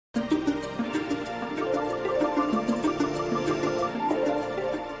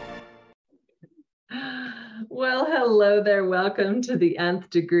Hello there. Welcome to the Nth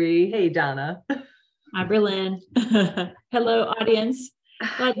Degree. Hey, Donna. Hi, Berlin. Hello, audience.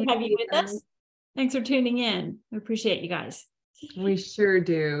 Glad to have you with us. Thanks for tuning in. We appreciate you guys. We sure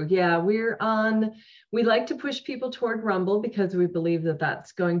do. Yeah, we like to push people toward Rumble because we believe that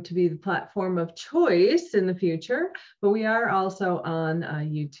that's going to be the platform of choice in the future. But we are also on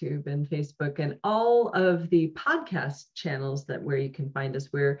YouTube and Facebook and all of the podcast channels where you can find us.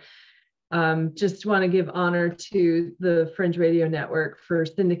 We're just want to give honor to the Fringe Radio Network for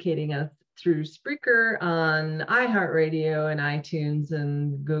syndicating us through Spreaker on iHeartRadio and iTunes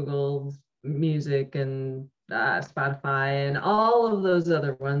and Google Music and Spotify and all of those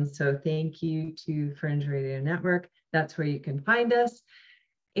other ones. So thank you to Fringe Radio Network. That's where you can find us.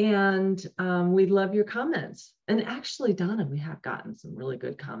 And we love your comments. And actually, Donna, we have gotten some really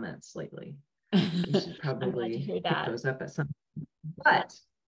good comments lately. We should probably pick those up at some point.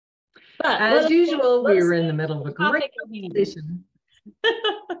 But as usual, we were in the middle of a great conversation.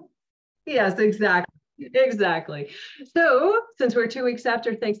 Yes, exactly. Exactly. So since we're 2 weeks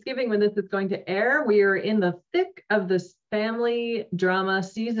after Thanksgiving when this is going to air, we are in the thick of this family drama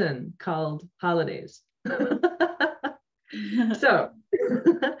season called holidays. So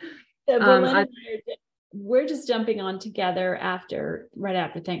we're just jumping on together right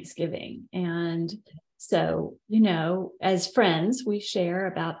after Thanksgiving. And so, as friends, we share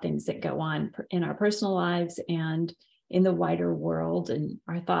about things that go on in our personal lives and in the wider world and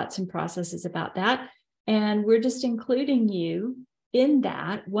our thoughts and processes about that. And we're just including you in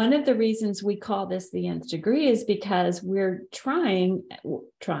that. One of the reasons we call this the Nth Degree is because we're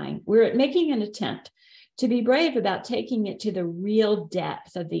we're making an attempt to be brave about taking it to the real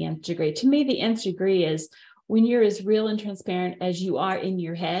depth of the Nth Degree. To me, the Nth Degree is when you're as real and transparent as you are in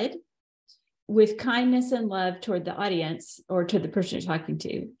your head, with kindness and love toward the audience or to the person you're talking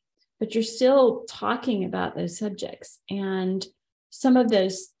to, but you're still talking about those subjects. And some of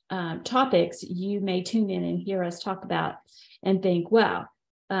those topics you may tune in and hear us talk about and think, wow,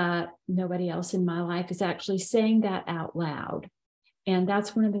 nobody else in my life is actually saying that out loud. And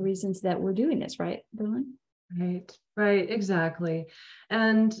that's one of the reasons that we're doing this, right, Berlin? Right, exactly.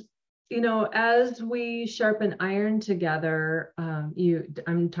 And as we sharpen iron together,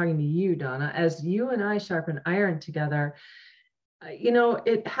 I'm talking to you, Donna, as you and I sharpen iron together,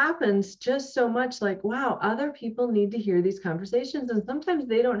 it happens just so much like, wow, other people need to hear these conversations. And sometimes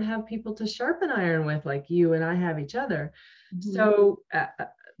they don't have people to sharpen iron with like you and I have each other. Mm-hmm. So,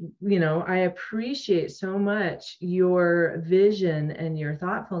 I appreciate so much your vision and your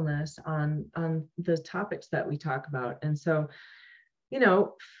thoughtfulness on the topics that we talk about. And so,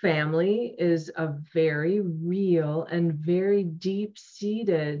 family is a very real and very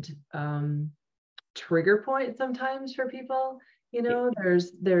deep-seated trigger point sometimes for people.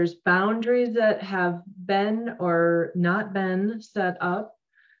 There's boundaries that have been or not been set up,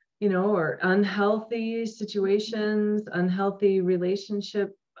 or unhealthy situations, unhealthy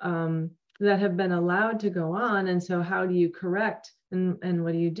relationship that have been allowed to go on. And so how do you correct and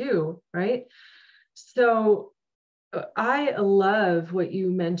what do you do, right? So I love what you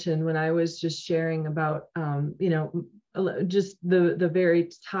mentioned when I was just sharing about, just the very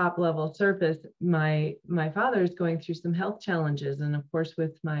top level surface. My father is going through some health challenges. And of course,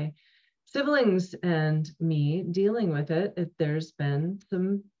 with my siblings and me dealing with it, there's been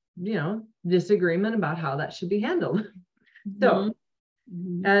some, disagreement about how that should be handled. So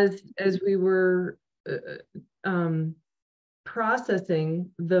as we were processing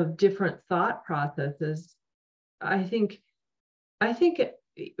the different thought processes, I think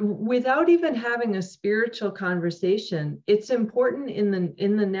without even having a spiritual conversation, it's important in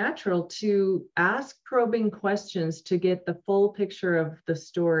the natural to ask probing questions to get the full picture of the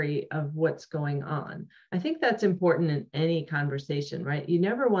story of what's going on. I think that's important in any conversation, right? You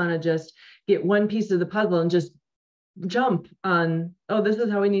never want to just get one piece of the puzzle and just jump on, oh, this is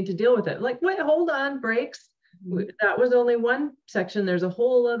how we need to deal with it. Like, wait, hold on, breaks. That was only one section. There's a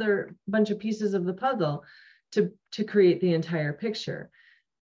whole other bunch of pieces of the puzzle to create the entire picture.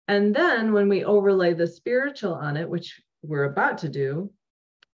 And then when we overlay the spiritual on it, which we're about to do,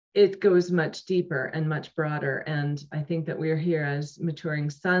 it goes much deeper and much broader. And I think that we're here as maturing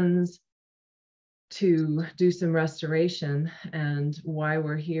sons to do some restoration and why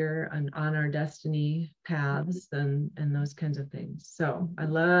we're here and on our destiny paths and those kinds of things. So I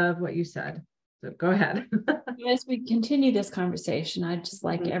love what you said. So go ahead. As we continue this conversation, I'd just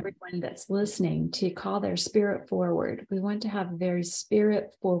like everyone that's listening to call their spirit forward. We want to have a very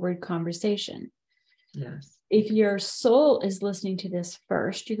spirit forward conversation. Yes. If your soul is listening to this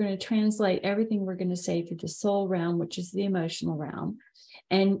first, you're going to translate everything we're going to say through the soul realm, which is the emotional realm.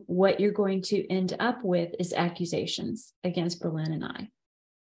 And what you're going to end up with is accusations against Berlin and I,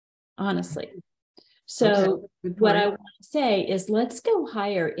 honestly. So what I want to say is, let's go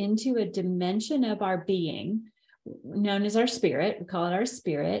higher into a dimension of our being known as our spirit. We call it our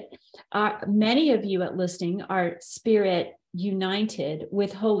spirit. Many of you at listening are spirit united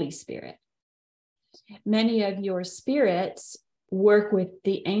with Holy Spirit. Many of your spirits work with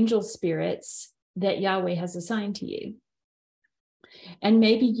the angel spirits that Yahweh has assigned to you. And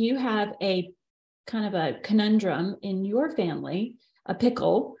maybe you have a kind of a conundrum in your family, a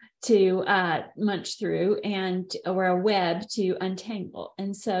pickle to munch through, or a web to untangle.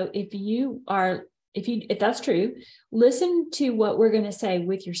 And so if that's true, listen to what we're going to say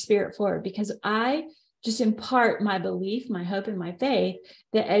with your spirit forward, because I just impart my belief, my hope, and my faith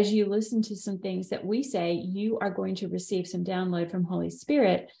that as you listen to some things that we say, you are going to receive some download from Holy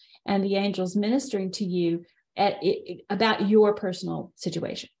Spirit and the angels ministering to you about your personal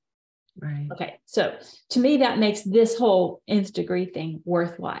situation. Right. Okay. So to me, that makes this whole nth degree thing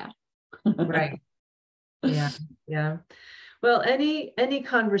worthwhile. Right. Yeah. Yeah. Well, any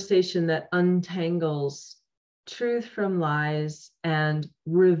conversation that untangles truth from lies and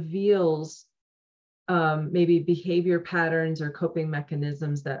reveals maybe behavior patterns or coping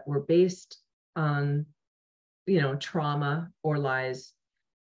mechanisms that were based on, trauma or lies.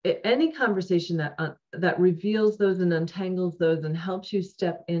 Any conversation that reveals those and untangles those and helps you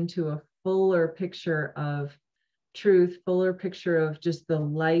step into a fuller picture of truth, fuller picture of just the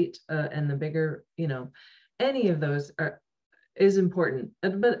light and the bigger, any of those is important.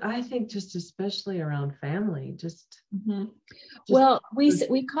 But I think just especially around family, well,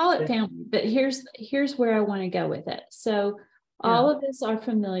 we call it family, but here's where I want to go with it. So all of us are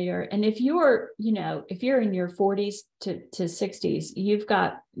familiar. And if you're in your 40s to 60s, you've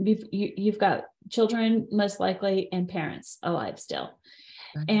got children most likely and parents alive still,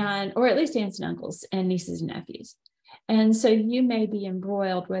 or at least aunts and uncles and nieces and nephews. And so you may be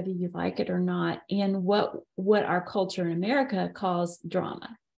embroiled, whether you like it or not, in what our culture in America calls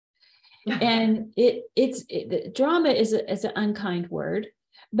drama. And drama is an unkind word,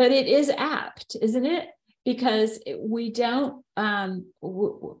 but it is apt, isn't it? Because we don't, the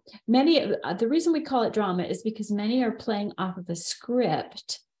reason we call it drama is because many are playing off of a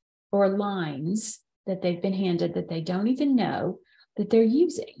script or lines that they've been handed that they don't even know that they're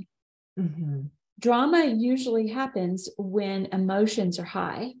using. Mm-hmm. Drama usually happens when emotions are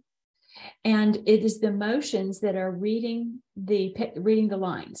high, and it is the emotions that are reading the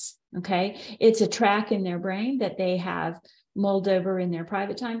lines. Okay. It's a track in their brain that they have mulled over in their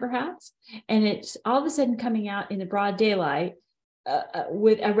private time, perhaps. And it's all of a sudden coming out in the broad daylight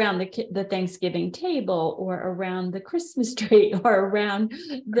with around the Thanksgiving table, or around the Christmas tree, or around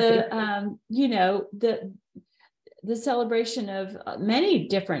the, the celebration of many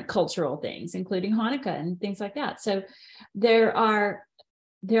different cultural things, including Hanukkah and things like that. So there are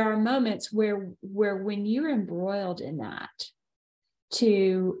moments where when you're embroiled in that,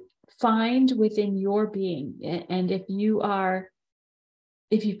 to find within your being, and if you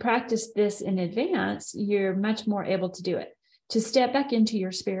practice this in advance, you're much more able to do it, to step back into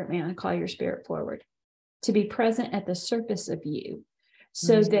your spirit man and call your spirit forward, to be present at the surface of you,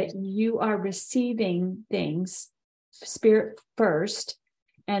 so that you are receiving things spirit first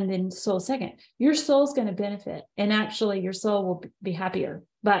and then soul second. Your soul's going to benefit, and actually your soul will be happier.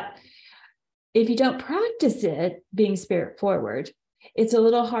 But if you don't practice it being spirit forward, it's a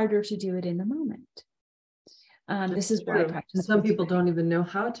little harder to do it in the moment. This is why I practice. And some people don't even know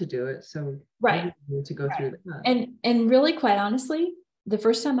how to do it. So right, need to go through that. And really, quite honestly, the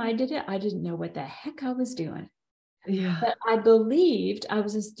first time I did it, I didn't know what the heck I was doing. Yeah. But I believed I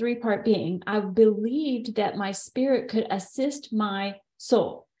was this 3-part being. I believed that my spirit could assist my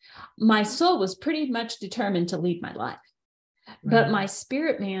soul. My soul was pretty much determined to lead my life. Right. But my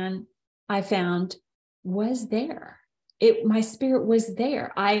spirit man, I found, was there. My spirit was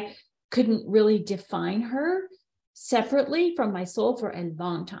there. I couldn't really define her separately from my soul for a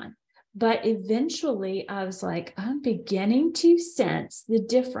long time. But eventually I was like, I'm beginning to sense the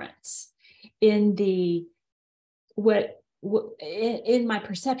difference in in my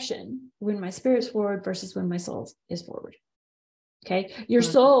perception when my spirit's forward versus when my soul is forward. Okay. Your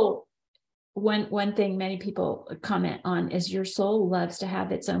soul, one thing many people comment on is your soul loves to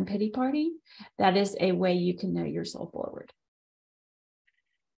have its own pity party. That is a way you can know your soul forward.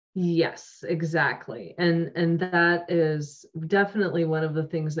 Yes, exactly. And that is definitely one of the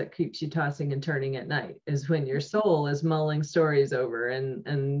things that keeps you tossing and turning at night, is when your soul is mulling stories over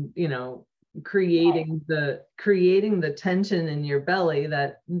and creating the tension in your belly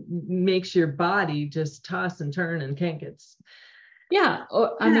that makes your body just toss and turn and can't get Yeah.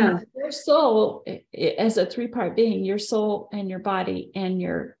 Or, I mean, your soul as a three-part being, your soul and your body and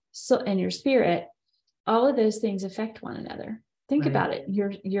your soul and your spirit, all of those things affect one another. Think about it.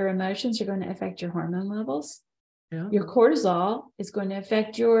 Your emotions are going to affect your hormone levels. Yeah. Your cortisol is going to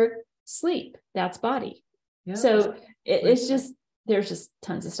affect your sleep. That's body. Yeah. So it's just, there's just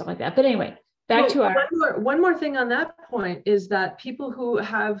tons of stuff like that. But anyway, back to our one more thing on that point is that people who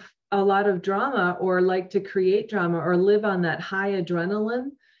have a lot of drama or like to create drama or live on that high adrenaline,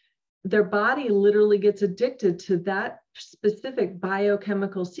 their body literally gets addicted to that specific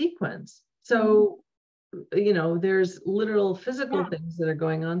biochemical sequence. So, you know, there's literal physical things that are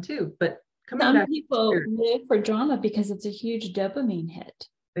going on too. But some people live for drama because it's a huge dopamine hit.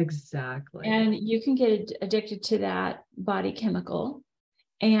 Exactly. And you can get addicted to that body chemical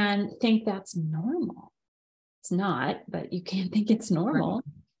and think that's normal. It's not, but you can think it's normal.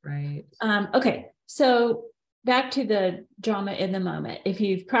 Right. Okay. So back to the drama in the moment. If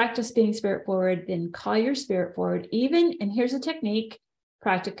you've practiced being spirit forward, then call your spirit forward. And here's a technique.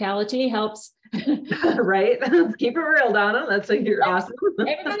 Practicality helps. Right. Keep it real, Donna. You're awesome.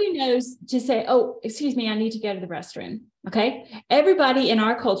 Everybody knows to say, oh, excuse me, I need to go to the restroom. Okay. Everybody in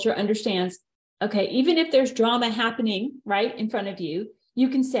our culture understands, okay, even if there's drama happening right in front of you, you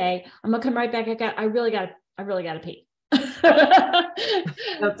can say, I'm gonna come right back. I really gotta pee. So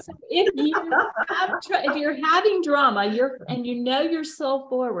if you're having drama, and you know your soul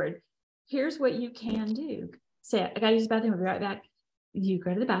forward, here's what you can do. Say, I gotta use the bathroom, I'll be right back. You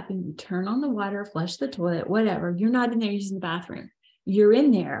go to the bathroom, you turn on the water, flush the toilet, whatever. You're not in there using the bathroom. You're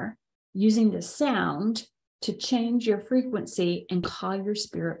in there using the sound to change your frequency and call your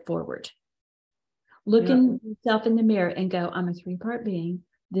spirit forward. Look in yourself in the mirror and go, I'm a three-part being.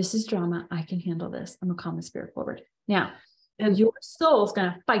 This is drama. I can handle this. I'm going to call my spirit forward. Now, and your soul's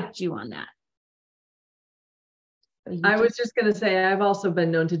going to fight you on that. I was just going to say, I've also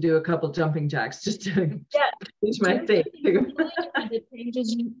been known to do a couple jumping jacks just to change my state. It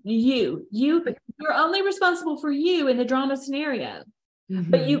changes you. You're only responsible for you in the drama scenario,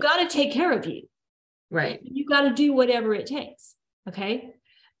 but you got to take care of you. Right. You got to do whatever it takes. Okay.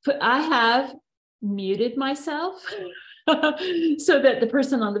 But I have muted myself so that the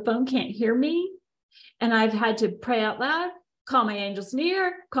person on the phone can't hear me. And I've had to pray out loud, call my angels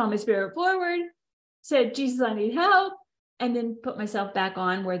near, call my spirit forward, said, Jesus, I need help, and then put myself back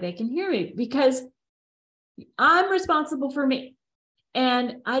on where they can hear me, because I'm responsible for me.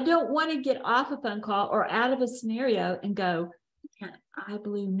 And I don't want to get off a phone call or out of a scenario and go, I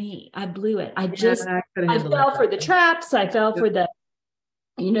blew me. I blew it. I fell for the traps. I fell for the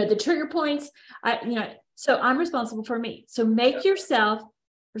trigger points. So I'm responsible for me. So make yourself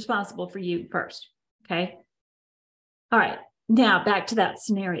responsible for you first. Okay. All right. Now back to that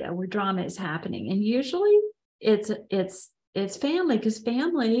scenario where drama is happening. And usually it's family, because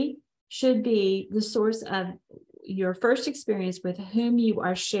family should be the source of your first experience with whom you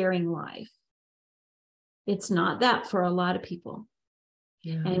are sharing life. It's not that for a lot of people.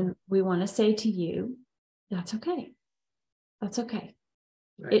 Yeah. And we want to say to you, that's okay. That's okay.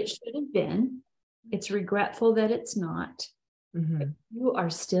 Right. It should have been. It's regretful that it's not. You are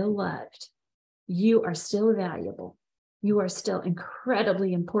still loved. You are still valuable. You are still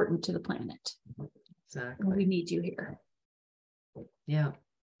incredibly important to the planet. Exactly. And we need you here. Yeah.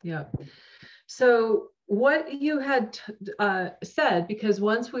 Yeah. So what you had said, because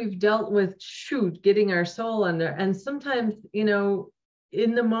once we've dealt with getting our soul under, and sometimes,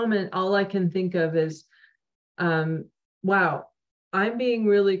 in the moment, all I can think of is, wow, I'm being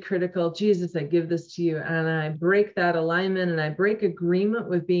really critical. Jesus, I give this to you. And I break that alignment, and I break agreement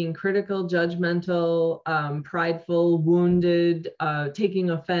with being critical, judgmental, prideful, wounded,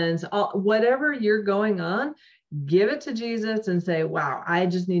 taking offense, whatever you're going on, give it to Jesus and say, wow, I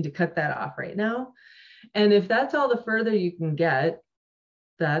just need to cut that off right now. And if that's all the further you can get,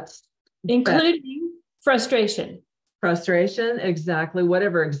 that's including frustration. Frustration, exactly.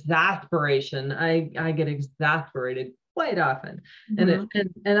 Whatever, exasperation. I get exasperated quite often. And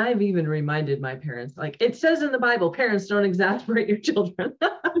I've even reminded my parents, like it says in the Bible, parents, don't exasperate your children.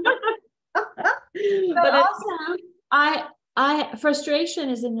 But also, frustration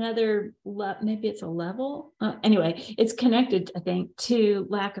is another, maybe it's a level. Anyway, it's connected, I think, to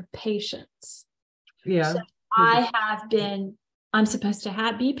lack of patience. Yeah. So I'm supposed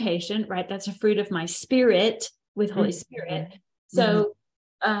to be patient, right? That's a fruit of my spirit with Holy Spirit. So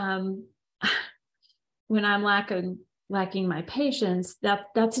when I'm lacking my patience,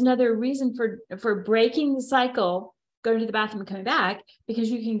 that's another reason for breaking the cycle, going to the bathroom and coming back, because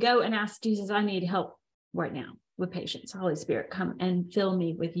you can go and ask Jesus, I need help right now with patience. Holy Spirit, come and fill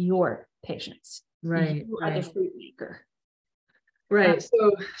me with your patience. Right. You are the fruit maker. Right.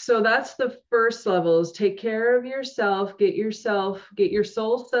 So that's the first level, is take care of yourself, get your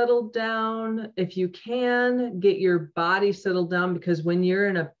soul settled down. If you can, get your body settled down, because when you're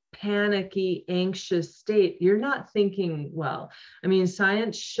in a panicky, anxious state, you're not thinking well. I mean,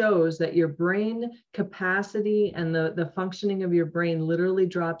 science shows that your brain capacity and the functioning of your brain literally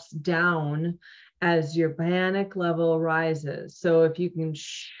drops down as your panic level rises. So if you can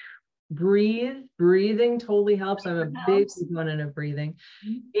breathing totally helps. I'm a big proponent of breathing.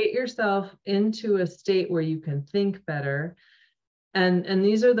 Get yourself into a state where you can think better. And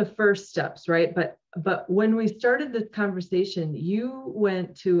these are the first steps, right? But when we started the conversation, you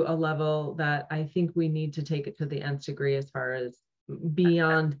went to a level that I think we need to take it to the nth degree as far as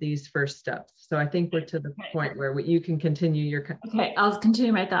beyond these first steps. So I think we're to the point where you can continue your. Okay, I'll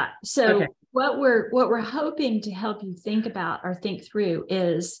continue my thought. So okay. what we're hoping to help you think about or think through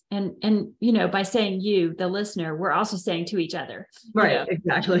is, and by saying you, the listener, we're also saying to each other. Right,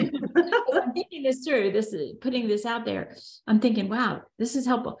 exactly. I'm thinking this through, putting this out there. I'm thinking, wow, this is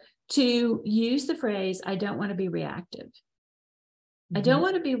helpful to use the phrase, I don't want to be reactive. Mm-hmm. I don't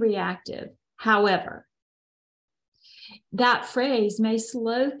want to be reactive. However, that phrase may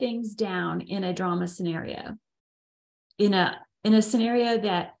slow things down in a drama scenario, in a scenario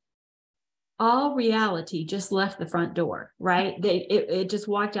that all reality just left the front door, right? It just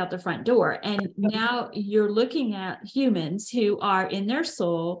walked out the front door. And now you're looking at humans who are in their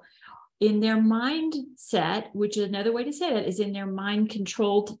soul, in their mindset, which is another way to say that is in their mind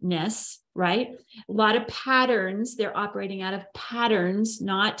controlledness, right? A lot of patterns, they're operating out of patterns,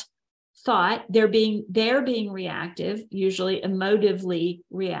 not thought. They're being reactive, usually emotively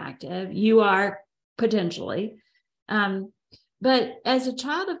reactive. You are potentially. But as a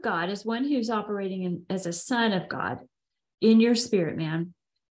child of God, as one who's operating as a son of God in your spirit, man,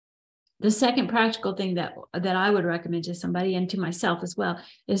 the second practical thing that I would recommend to somebody and to myself as well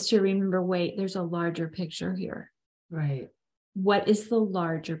is to remember, wait, there's a larger picture here. Right. What is the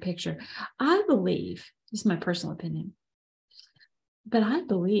larger picture? I believe, this is my personal opinion, but I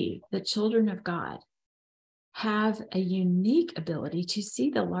believe that children of God have a unique ability to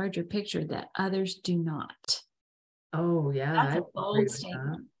see the larger picture that others do not. Oh, yeah. That's a bold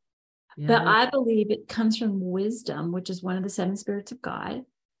statement. Yeah. But I believe it comes from wisdom, which is one of the seven spirits of God,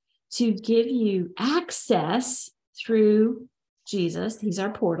 to give you access through Jesus. He's our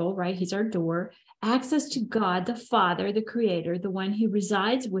portal, right? He's our door. Access to God, the Father, the Creator, the one who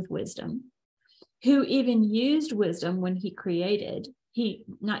resides with wisdom, who even used wisdom when he created. He,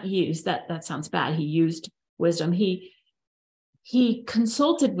 not used, that sounds bad. He used wisdom. He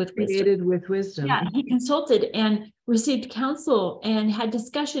consulted with wisdom. Created with wisdom. Yeah, he consulted and received counsel and had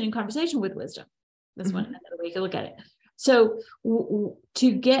discussion and conversation with wisdom. That's one another way you can look at it. So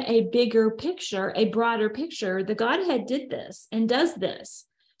to get a bigger picture, a broader picture, the Godhead did this and does this.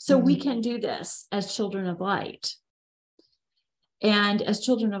 So we can do this as children of light. And as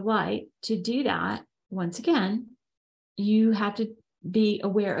children of light, to do that, once again, you have to be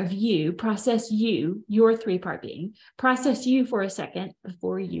aware of you, process you, your three-part being, process you for a second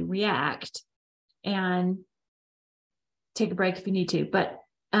before you react, and take a break if you need to. But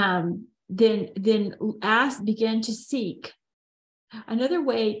then begin to seek. Another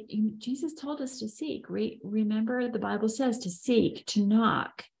way, Jesus told us to seek. Remember, the Bible says to seek, to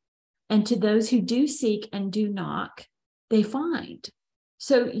knock. And to those who do seek and do knock, they find.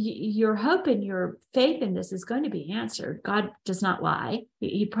 So your hope and your faith in this is going to be answered. God does not lie.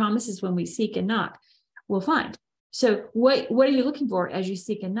 He promises when we seek and knock, we'll find. So what are you looking for as you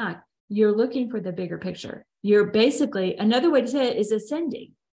seek and knock? You're looking for the bigger picture. You're basically, another way to say it is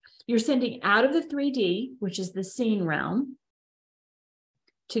ascending. You're ascending out of the 3D, which is the seen realm,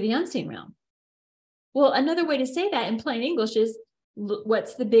 to the unseen realm. Well, another way to say that in plain English is,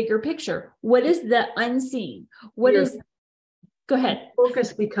 what's the bigger picture? What is the unseen? Go ahead.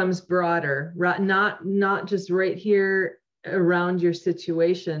 Focus becomes broader, right? Not just right here around your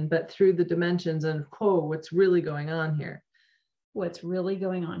situation, but through the dimensions of, what's really going on here? What's really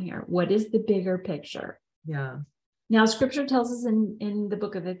going on here? What is the bigger picture? Yeah. Now, scripture tells us in the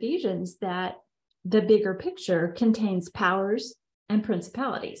book of Ephesians that the bigger picture contains powers and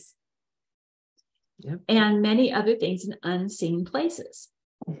principalities. Yep. And many other things in unseen places.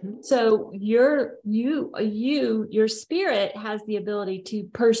 So your spirit has the ability to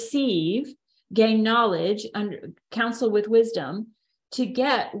perceive, gain knowledge, and counsel with wisdom to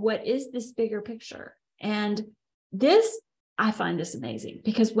get what is this bigger picture. And I find this amazing,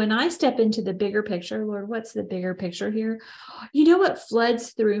 because when I step into the bigger picture, Lord, what's the bigger picture here? You know what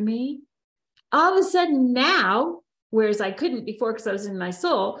floods through me? All of a sudden now, whereas I couldn't before because I was in my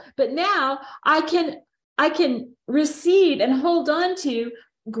soul, but now I I can receive and hold on to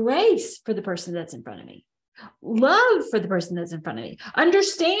grace for the person that's in front of me, love for the person that's in front of me,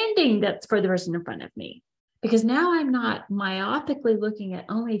 understanding that's for the person in front of me. Because now I'm not myopically looking at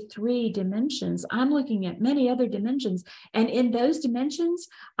only 3 dimensions. I'm looking at many other dimensions. And in those dimensions,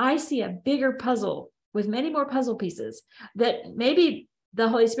 I see a bigger puzzle with many more puzzle pieces that maybe the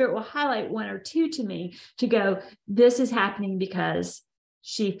Holy Spirit will highlight 1 or 2 to me to go, this is happening because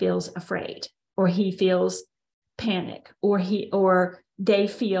she feels afraid, or he feels panic, or they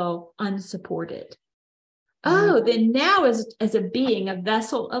feel unsupported. Oh, then now as a being, a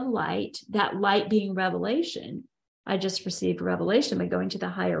vessel of light, that light being revelation, I just received revelation by going to the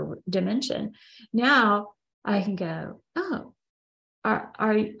higher dimension. Now I can go, oh,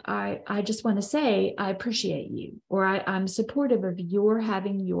 I just want to say, I appreciate you, or I'm supportive of your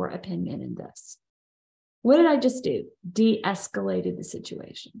having your opinion in this. What did I just do? De-escalated the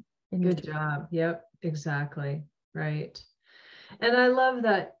situation. Good job. Yep, exactly. Right. And I love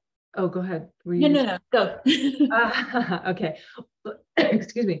that. Oh, go ahead. Were you No, go. Okay.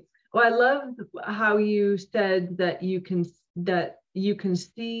 Excuse me. Well, I love how you said that you can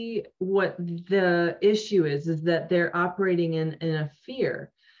see what the issue is that they're operating in a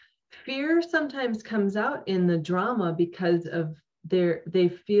fear. Fear sometimes comes out in the drama because of they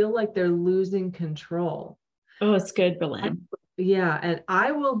feel like they're losing control. Oh, it's good, Berlin. Yeah, and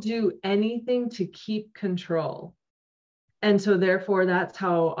I will do anything to keep control. And so therefore that's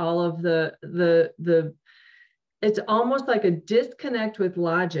how all of the it's almost like a disconnect with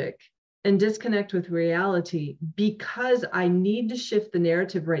logic and disconnect with reality, because I need to shift the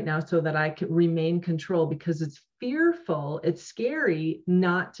narrative right now so that I can remain control, because it's fearful, it's scary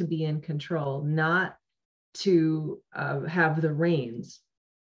not to be in control, not to have the reins.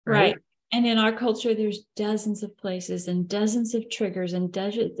 Right. And in our culture, there's dozens of places and dozens of triggers and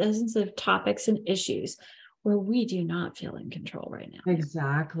dozens of topics and issues where we do not feel in control right now.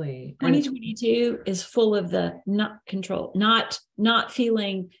 Exactly. 2022 is full of the not control, not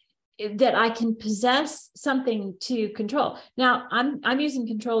feeling that I can possess something to control. Now, I'm using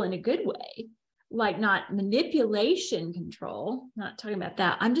control in a good way, like not manipulation control, not talking about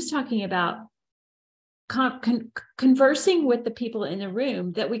that. I'm just talking about conversing with the people in the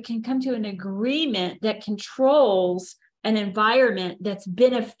room, that we can come to an agreement that controls an environment that's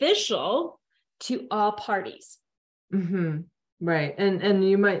beneficial to all parties. Mm-hmm. Right. And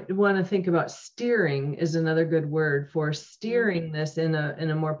you might want to think about steering is another good word for steering this in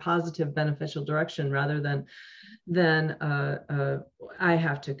a more positive, beneficial direction, rather than I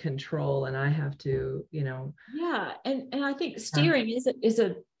have to control and I have to, Yeah. And I think steering is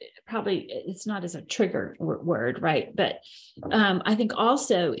a probably, it's not as a trigger word, right? But I think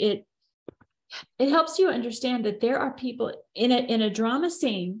also it helps you understand that there are people in a drama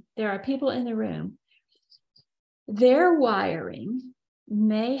scene, there are people in the room, their wiring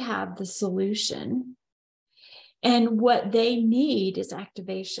may have the solution, and what they need is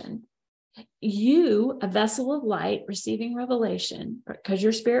activation. You, a vessel of light receiving revelation, because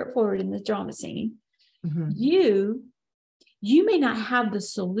you're spirit forward in the drama scene, you may not have the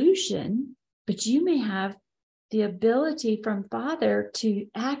solution, but you may have the ability from Father to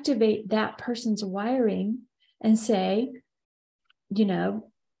activate that person's wiring and say,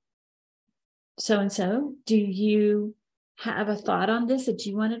 so-and-so, do you have a thought on this that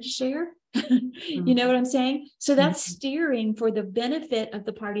you wanted to share? You know what I'm saying? So that's steering for the benefit of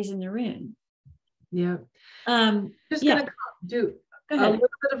the parties in the room. Yeah. Just going to do a little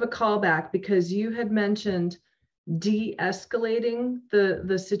bit of a callback, because you had mentioned de-escalating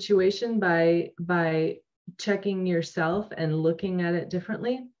the situation by checking yourself and looking at it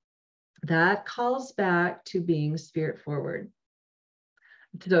differently. That calls back to being spirit forward.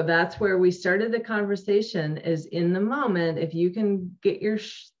 So that's where we started the conversation, is in the moment. If you can get your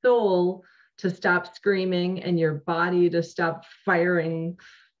soul to stop screaming and your body to stop firing,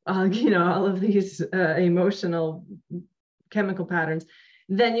 all of these emotional chemical patterns,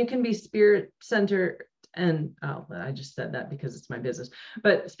 then you can be spirit centered. And I just said that because it's my business,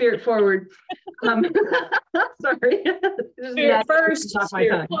 but spirit forward. Sorry. Spirit first,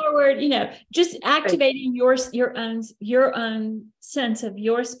 spirit forward, just activating your own sense of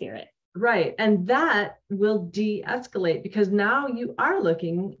your spirit. Right. And that will de-escalate, because now you are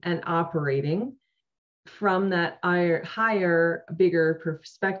looking and operating from that higher, bigger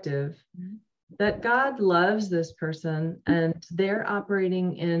perspective, that God loves this person and they're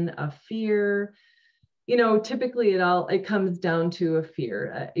operating in a fear. Typically it comes down to a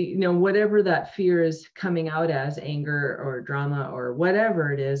fear, whatever that fear is coming out as, anger or drama or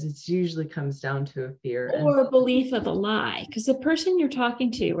whatever it is, it usually comes down to a fear or a belief of a lie. Because the person you're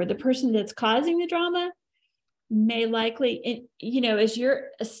talking to, or the person that's causing the drama, may likely, as you're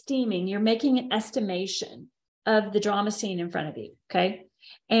esteeming, you're making an estimation of the drama scene in front of you. Okay.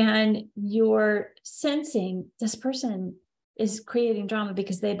 And you're sensing this person is creating drama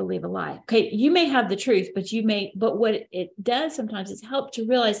because they believe a lie. Okay. You may have the truth, but what it does sometimes is help to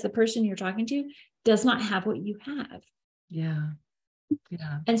realize the person you're talking to does not have what you have. Yeah.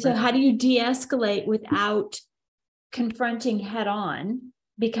 Yeah. And so how do you de-escalate without confronting head on?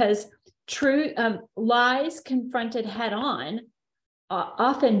 Because lies confronted head on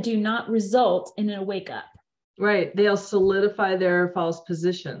often do not result in a wake up. Right. They'll solidify their false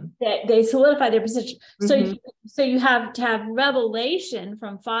position. They solidify their position. Mm-hmm. So you have to have revelation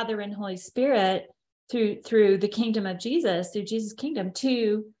from Father and Holy Spirit through the kingdom of Jesus, through Jesus' kingdom,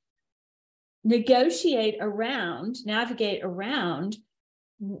 to navigate around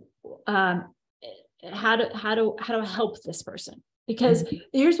how to help this person. Because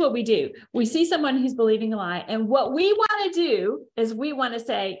here's what we do. We see someone who's believing a lie. And what we want to do is we want to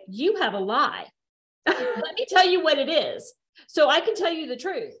say, you have a lie. Let me tell you what it is, so I can tell you the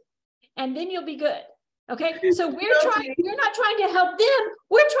truth, and then you'll be good. Okay. So we're not trying to help them.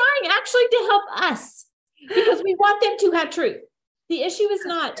 We're trying actually to help us, because we want them to have truth. The issue is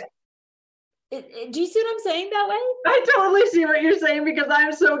not, do you see what I'm saying that way? I totally see what you're saying, because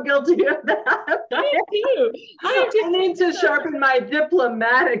I'm so guilty of that. I do. I need to sharpen my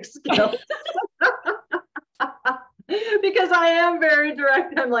diplomatic skills. Because I am very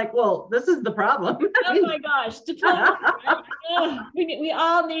direct. I'm like, well, this is the problem. Oh my gosh, diplomacy, right? We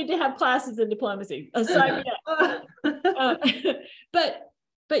all need to have classes in diplomacy. Sign me up. But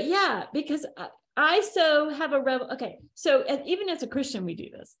yeah, because I so have okay. So even as a Christian, we do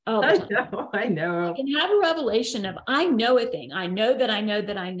this all the time. I know. I can have a revelation of, I know a thing. I know that I know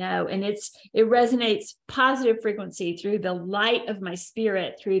that I know. And it resonates positive frequency through the light of my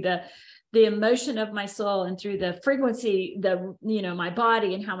spirit, through the emotion of my soul, and through the frequency, my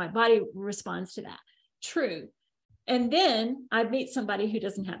body and how my body responds to that. True. And then I meet somebody who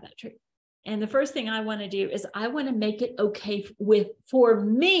doesn't have that truth. And the first thing I want to do is I want to make it okay for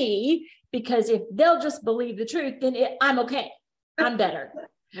me, because if they'll just believe the truth, then I'm okay. I'm better.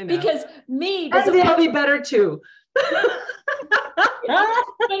 Because me doesn't. And they'll be better too. But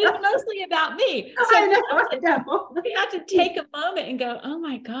it's mostly about me. So I know. We have to take a moment and go, oh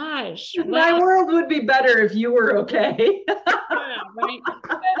my gosh. My world would be better if you were okay. Yeah, right. You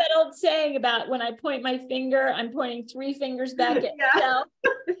know that old saying about when I point my finger, I'm pointing 3 fingers back at myself.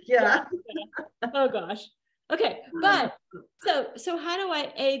 Yeah. Oh gosh. Okay. But so how do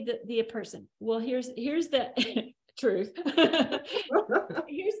I aid the person? Well, here's the truth.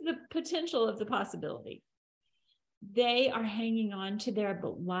 Here's the potential of the possibility. They are hanging on to their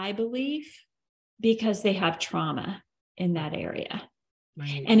lie belief because they have trauma in that area.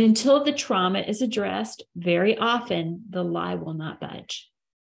 Right. And until the trauma is addressed, very often the lie will not budge.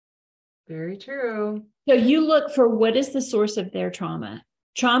 Very true. So you look for, what is the source of their trauma?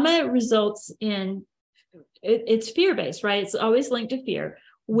 Trauma results in, it's fear-based, right? It's always linked to fear.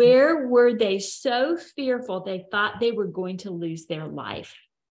 Where were they so fearful they thought they were going to lose their life?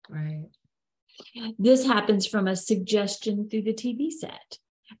 Right. This happens from a suggestion through the TV set.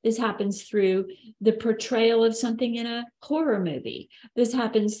 This happens through the portrayal of something in a horror movie. This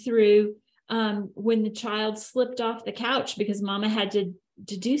happens through when the child slipped off the couch because mama had to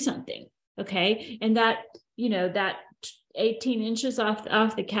do something. Okay. And that 18 inches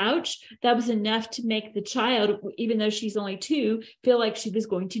off the couch, that was enough to make the child, even though she's only 2, feel like she was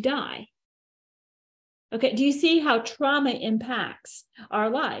going to die. Okay. Do you see how trauma impacts our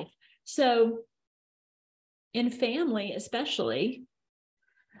life? So in family, especially,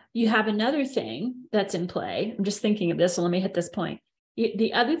 you have another thing that's in play. I'm just thinking of this, so let me hit this point.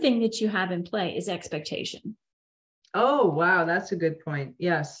 The other thing that you have in play is expectation. Oh, wow. That's a good point.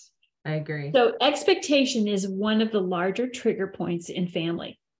 Yes, I agree. So expectation is one of the larger trigger points in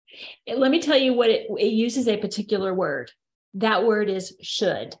family. Let me tell you what it uses, a particular word. That word is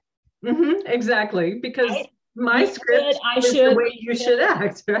should. Mm-hmm, exactly. Because my script is the way you should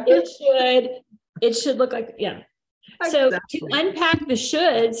act, right? It should look like, yeah. So to unpack the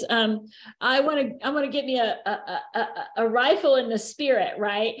shoulds, I want to get me a rifle in the spirit,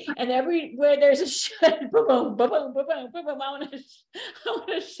 right? And everywhere there's a should, boom, boom, boom, boom, boom, boom, boom, I want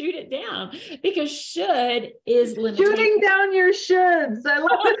to shoot it down, because should is limitation. Shooting down your shoulds. I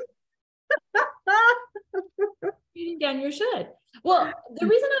love it. Shooting down your should. Well, the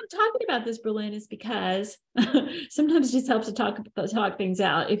reason I'm talking about this, Berlin, is because sometimes it just helps to talk things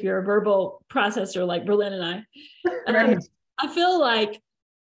out. If you're a verbal processor like Berlin and I, right. I feel like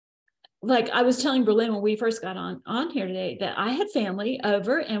like I was telling Berlin when we first got on here today, that I had family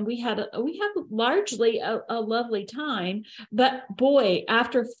over and we had largely a lovely time. But boy,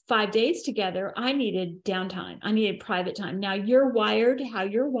 after 5 days together, I needed downtime. I needed private time. Now you're wired how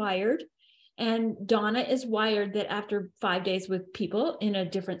you're wired. And Donna is wired that after 5 days with people in a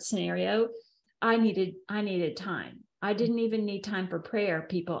different scenario, I needed time. I didn't even need time for prayer,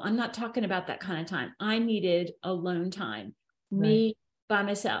 people. I'm not talking about that kind of time. I needed alone time, me by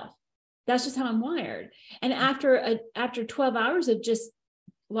myself. That's just how I'm wired. And after 12 hours of just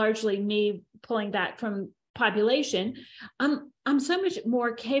largely me pulling back from population, I'm so much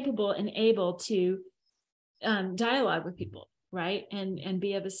more capable and able to dialogue with people, right? And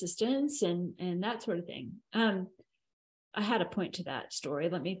be of assistance and that sort of thing. I had a point to that story.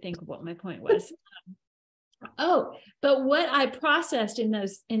 Let me think of what my point was. But what I processed in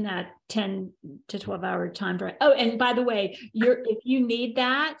that 10 to 12 hour time frame. Oh, and by the way, if you need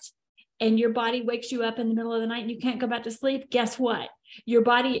that and your body wakes you up in the middle of the night and you can't go back to sleep, guess what? Your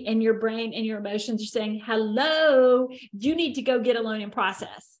body and your brain and your emotions are saying, hello, you need to go get alone and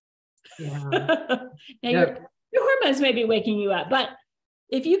process. Yeah. Now your hormones may be waking you up, but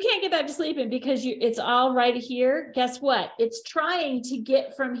if you can't get back to sleep and because it's all right here, guess what? It's trying to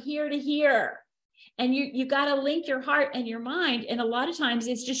get from here to here. And you got to link your heart and your mind. And a lot of times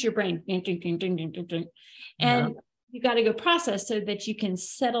it's just your brain. And you got to go process so that you can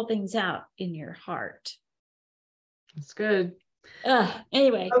settle things out in your heart. That's good.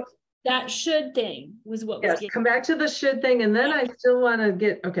 Anyway, that should thing was what was come back to the should thing. And then I still want to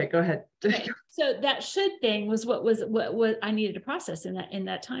get, okay, go ahead. Okay. So that should thing was what I needed to process in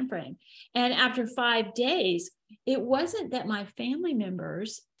that time frame. And after 5 days, it wasn't that my family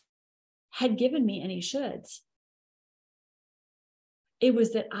members had given me any shoulds. It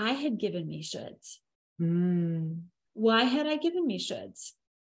was that I had given me shoulds. Why had I given me shoulds?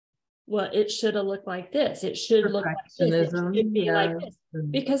 Well, it should have looked like this. It should look like this. It should be like this.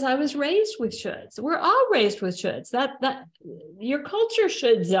 Because I was raised with shoulds. We're all raised with shoulds. That your culture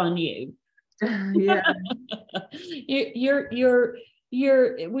shoulds on you. Yeah.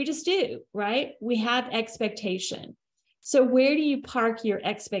 We just do, right? We have expectation. So where do you park your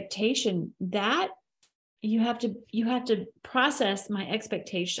expectation? That you have to process my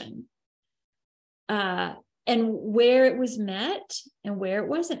expectation, and where it was met and where it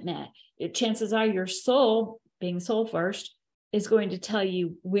wasn't met. Chances are your soul, being soul first, is going to tell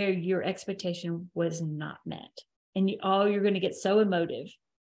you where your expectation was not met, and you're going to get so emotive.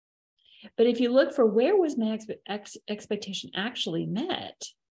 But if you look for where was my expectation actually met,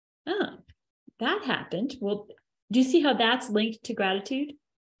 that happened. Well, do you see how that's linked to gratitude?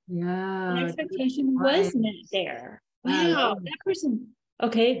 Yeah. The expectation was met there. Wow, that person.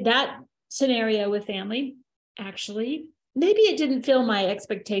 Okay, that scenario with family, actually, maybe it didn't fill my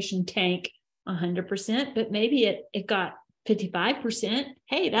expectation tank 100%, but maybe it got 55%.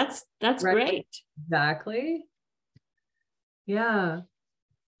 Hey, that's great. Exactly. Yeah.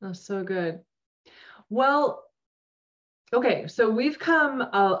 Oh, so good. Well, okay, so we've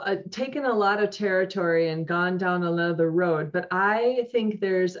taken a lot of territory and gone down another road, but I think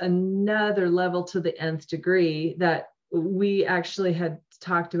there's another level to the nth degree that we actually had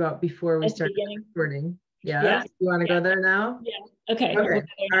talked about before we started recording. Yes? Yeah. You want to go there now? Yeah. Okay. All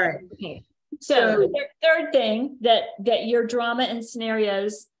right. Okay. So the third thing that your drama and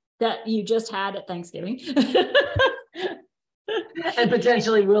scenarios that you just had at Thanksgiving and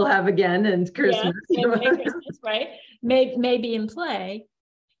potentially we'll have again in Christmas. Christmas, right? May be in play,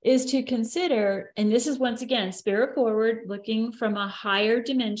 is to consider, and this is once again, spirit forward, looking from a higher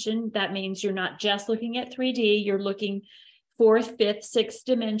dimension. That means you're not just looking at 3D, you're looking 4th, 5th, 6th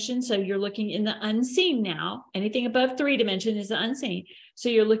dimension. So you're looking in the unseen now. Anything above 3 dimension is the unseen. So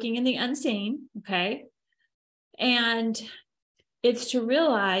you're looking in the unseen, okay? And it's to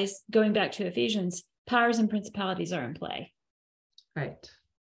realize, going back to Ephesians, powers and principalities are in play. Right.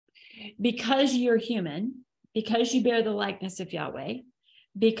 Because you're human, because you bear the likeness of Yahweh,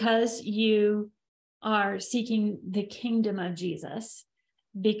 because you are seeking the kingdom of Jesus,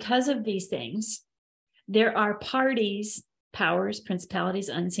 because of these things, there are parties, powers, principalities,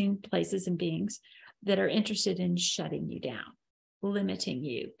 unseen places and beings that are interested in shutting you down, limiting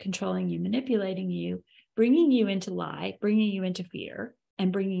you, controlling you, manipulating you, bringing you into lie, bringing you into fear,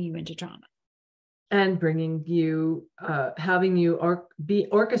 and bringing you into trauma. And bringing you, having you be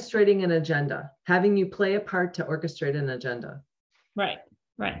orchestrating an agenda, having you play a part to orchestrate an agenda. Right.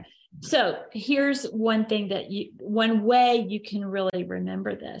 So here's one thing one way you can really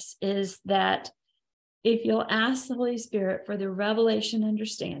remember this is that if you'll ask the Holy Spirit for the revelation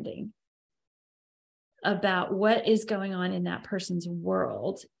understanding about what is going on in that person's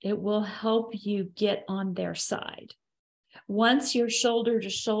world, it will help you get on their side. Once you're shoulder to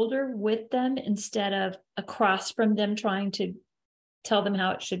shoulder with them instead of across from them trying to tell them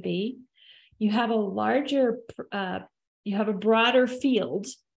how it should be, you have a broader field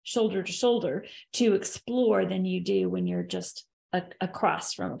shoulder to shoulder to explore than you do when you're just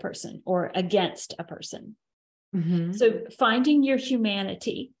across from a person or against a person. Mm-hmm. So finding your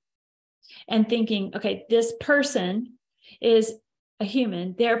humanity and thinking, okay, this person is a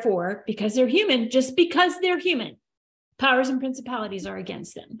human, therefore, because they're human, just because they're human, powers and principalities are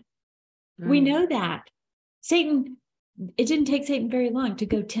against them. Right. We know that. Satan, it didn't take Satan very long to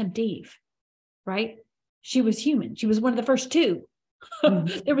go tempt Eve, right? She was human. She was one of the first two.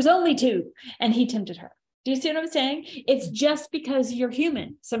 Mm-hmm. There was only two, and he tempted her. Do you see what I'm saying? It's just because you're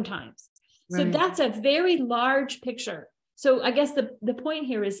human sometimes. Right. So that's a very large picture. So I guess the point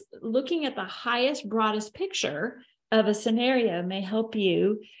here is looking at the highest, broadest picture of a scenario may help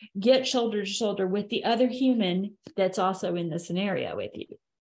you get shoulder to shoulder with the other human that's also in the scenario with you.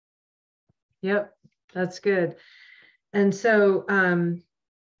 Yep, that's good. And so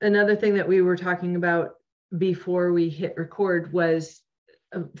another thing that we were talking about before we hit record was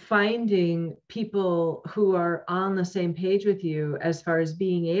finding people who are on the same page with you as far as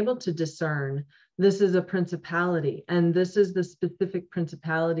being able to discern this is a principality and this is the specific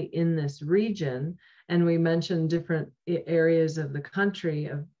principality in this region. And we mentioned different areas of the country,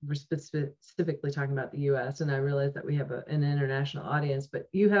 we're specifically talking about the US, and I realize that we have an international audience, but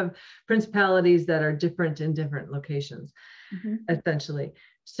you have principalities that are different in different locations, mm-hmm. essentially.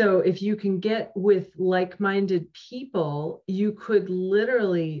 So if you can get with like-minded people, you could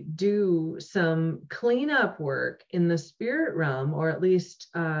literally do some cleanup work in the spirit realm, or at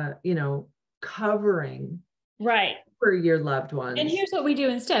least, covering right for your loved ones. And here's what we do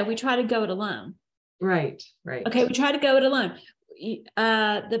instead. We try to go it alone. Right. Okay, we try to go it alone.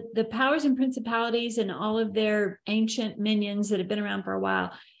 The powers and principalities and all of their ancient minions that have been around for a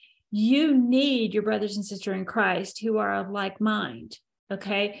while, you need your brothers and sisters in Christ who are of like mind.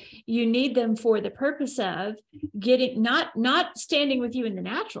 Okay, you need them for the purpose of getting, not standing with you in the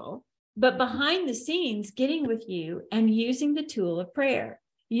natural, but behind the scenes, getting with you and using the tool of prayer,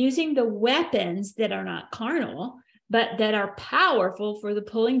 using the weapons that are not carnal, but that are powerful for the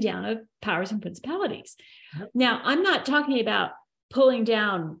pulling down of powers and principalities. Yep. Now, I'm not talking about pulling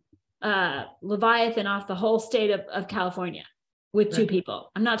down Leviathan off the whole state of California with two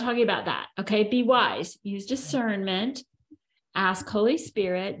people. I'm not talking about that. Okay, be wise, use discernment. Ask Holy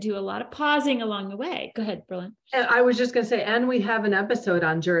Spirit, do a lot of pausing along the way. Go ahead, Berlin. And I was just going to say, and we have an episode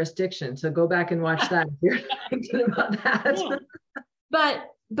on jurisdiction, so go back and watch that if you're thinking about that. Yeah. But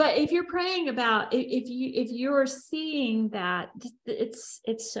if you're praying about, if you're seeing that,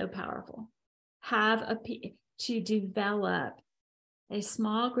 it's so powerful. To develop a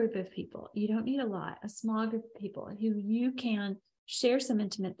small group of people. You don't need a lot. A small group of people who you can share some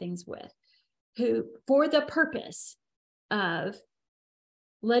intimate things with, who for the purpose of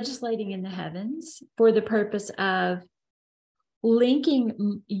legislating in the heavens, for the purpose of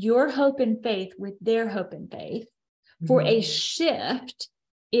linking your hope and faith with their hope and faith, for a shift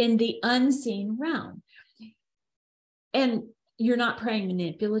in the unseen realm. And you're not praying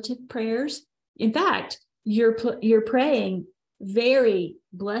manipulative prayers. In fact, you're praying very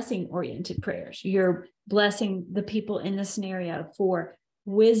blessing-oriented prayers. You're blessing the people in the scenario for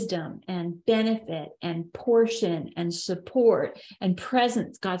wisdom and benefit and portion and support and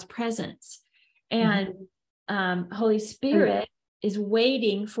presence, God's presence. And Holy Spirit is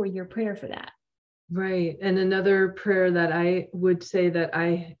waiting for your prayer for that. Right. And another prayer that I would say that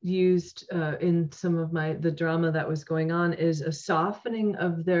I used in some of the drama that was going on is a softening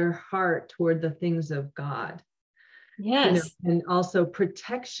of their heart toward the things of God. Yes. And also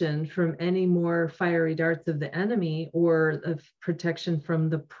protection from any more fiery darts of the enemy, or of protection from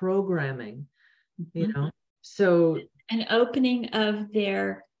the programming, So an opening of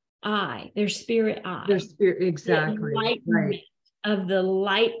their eye, their spirit eye. Their spirit, exactly. Right. Of the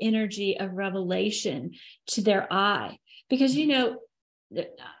light energy of revelation to their eye. Because, a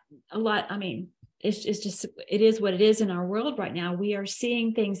lot, it's just, it is what it is in our world right now. We are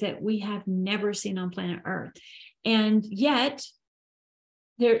seeing things that we have never seen on planet Earth. And yet,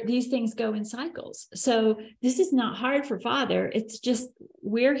 these things go in cycles. So this is not hard for Father. It's just,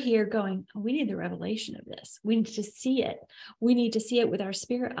 we're here going, we need the revelation of this. We need to see it. We need to see it with our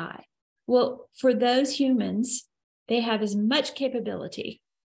spirit eye. Well, for those humans, they have as much capability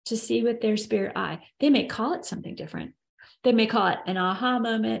to see with their spirit eye. They may call it something different. They may call it an aha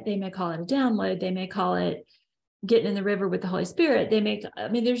moment. They may call it a download. They may call it getting in the river with the Holy Spirit,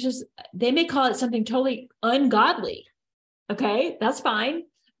 they may call it something totally ungodly. Okay, that's fine.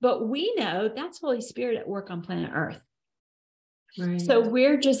 But we know that's Holy Spirit at work on planet Earth. Right. So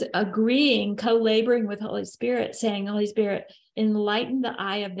we're just agreeing, co-laboring with Holy Spirit, saying, Holy Spirit, enlighten the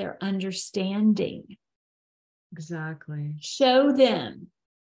eye of their understanding. Exactly. Show them.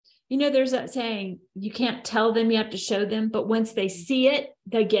 You know, there's that saying, you can't tell them, you have to show them. But once they see it,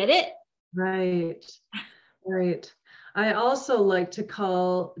 they get it. Right. Right. I also like to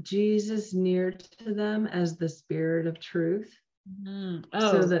call Jesus near to them as the Spirit of truth,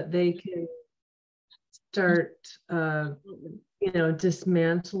 so that they can start,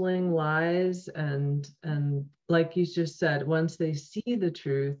 dismantling lies, and like you just said, once they see the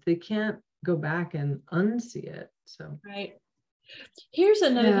truth, they can't go back and unsee it. So right. Here's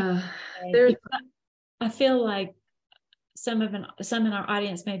another thing. I feel like some in our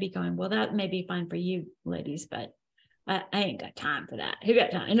audience may be going, well, that may be fine for you ladies, but I ain't got time for that. Who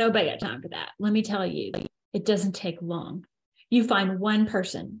got time? Nobody got time for that. Let me tell you, it doesn't take long. You find one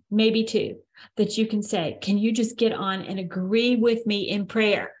person, maybe two, that you can say, can you just get on and agree with me in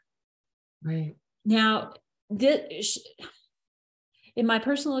prayer? Right. Now, in my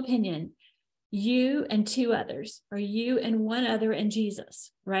personal opinion, you and two others, or you and one other and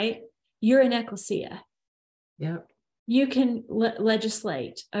Jesus, right? You're an ecclesia. Yep. You can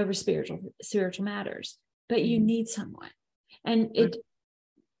legislate over spiritual matters, but you need someone. And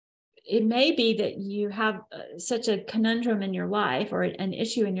it may be that you have such a conundrum in your life, or an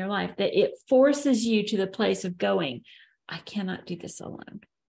issue in your life, that it forces you to the place of going, I cannot do this alone.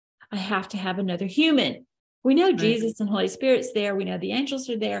 I have to have another human. We know Jesus and Holy Spirit's there. We know the angels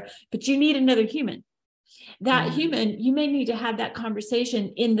are there, but you need another human. That human, you may need to have that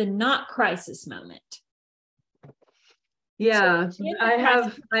conversation in the not crisis moment. Yeah, so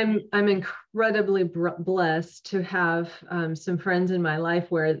I'm incredibly blessed to have some friends in my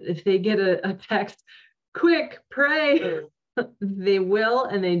life where if they get a text, quick, pray, they will,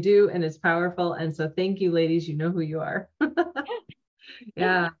 and they do, and it's powerful. And so thank you, ladies. You know who you are.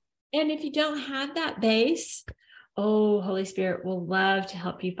 Yeah. And if you don't have that base, Holy Spirit will love to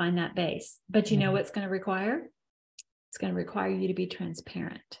help you find that base. But you know what's going to require? It's going to require you to be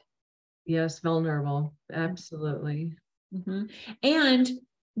transparent. Yes, vulnerable. Absolutely. Mm-hmm. And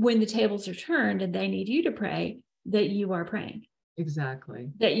when the tables are turned and they need you to pray, that you are praying. Exactly.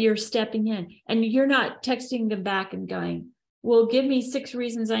 That you're stepping in, and you're not texting them back and going, well, give me 6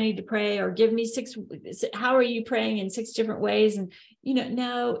 reasons I need to pray, or give me 6, how are you praying in 6 different ways? And,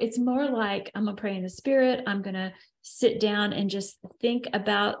 no, it's more like, I'm going to pray in the Spirit. I'm going to sit down and just think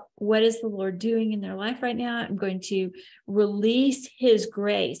about what is the Lord doing in their life right now. I'm going to release His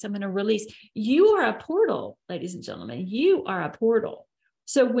grace. I'm going to release. You are a portal, ladies and gentlemen. You are a portal.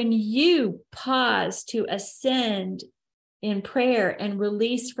 So when you pause to ascend in prayer and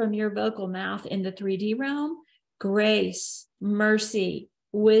release from your vocal mouth in the 3D realm, grace, mercy,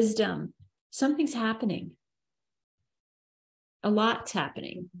 wisdom, something's happening. A lot's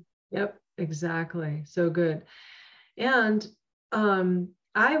happening. Yep, exactly. So good. And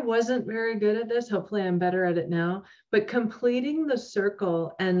I wasn't very good at this. Hopefully I'm better at it now, but completing the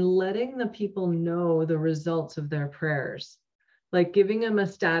circle and letting the people know the results of their prayers, like giving them a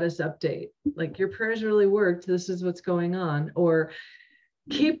status update, like your prayers really worked. This is what's going on, or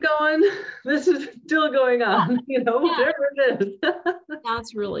keep going. This is still going on, whatever it is.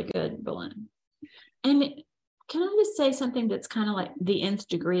 That's really good, Belen. And can I just say something that's kind of like the nth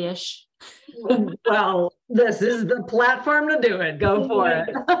degree-ish? Well, this is the platform to do it. Go for it.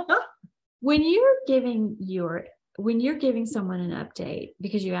 When you're giving someone an update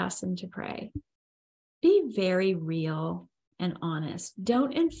because you asked them to pray, be very real and honest.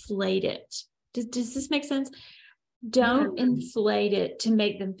 Don't inflate it. Does this make sense? Don't inflate it to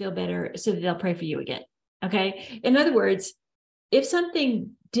make them feel better so that they'll pray for you again. Okay. In other words, if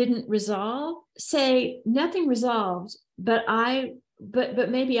something didn't resolve, say nothing resolved, but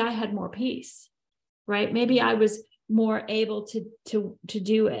maybe I had more peace, right? Maybe I was more able to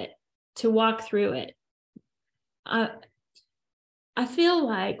do it, to walk through it. I feel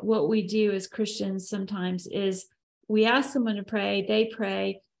like what we do as Christians sometimes is we ask someone to pray, they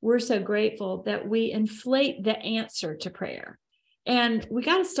pray. We're so grateful that we inflate the answer to prayer. And we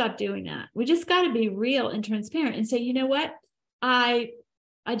got to stop doing that. We just got to be real and transparent and say, you know what? I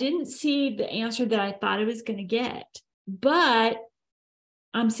didn't see the answer that I thought I was going to get, but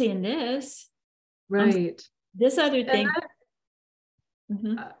I'm seeing this. Right. This other thing.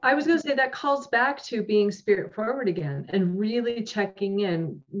 I was going to say that calls back to being spirit forward again and really checking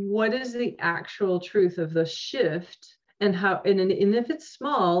in. What is the actual truth of the shift and how, and if it's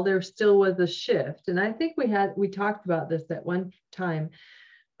small, there still was a shift. And I think we talked about this at one time.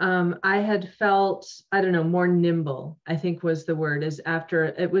 I had felt, I don't know, more nimble, I think was the word, is after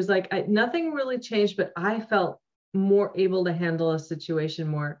it was like, nothing really changed, but I felt more able to handle a situation,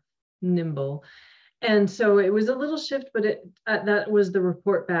 more nimble. And so it was a little shift, but that was the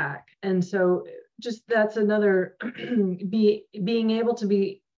report back. And so just that's another being able to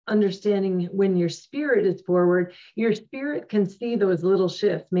be understanding when your spirit is forward, your spirit can see those little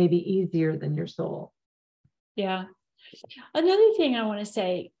shifts maybe easier than your soul. Yeah. Another thing I want to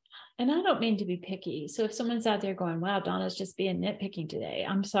say, and I don't mean to be picky. So if someone's out there going, wow, Donna's just being nitpicking today,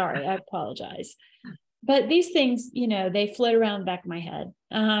 I'm sorry, I apologize. But these things, they float around the back of my head.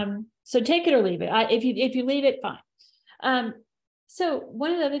 So take it or leave it. If you leave it, fine. So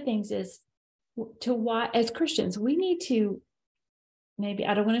one of the other things is as Christians, we need to, maybe,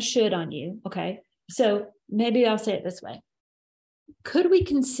 I don't want to should on you. Okay. So maybe I'll say it this way. Could we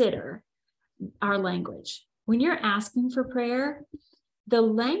consider our language? When you're asking for prayer, the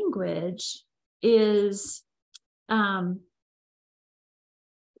language is it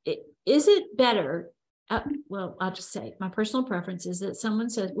better? Well, I'll just say my personal preference is that someone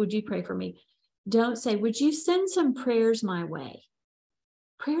says, would you pray for me? Don't say, would you send some prayers my way?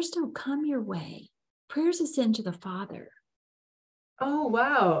 Prayers don't come your way. Prayers ascend to the Father. Oh,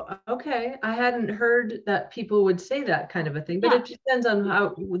 wow. Okay. I hadn't heard that people would say that kind of a thing, but it depends on how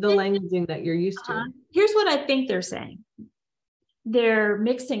the languaging that you're used to. Here's what I think they're saying. They're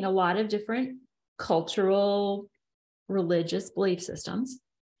mixing a lot of different cultural, religious belief systems.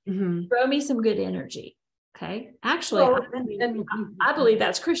 Mm-hmm. Throw me some good energy. Okay. Actually, I believe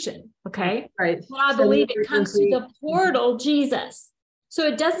that's Christian. Okay. Right. But I believe it comes to the portal, Jesus. So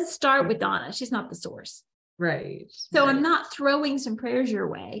it doesn't start with Donna. She's not the source. Right. So I'm not throwing some prayers your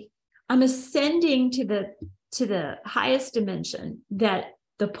way. I'm ascending to the highest dimension that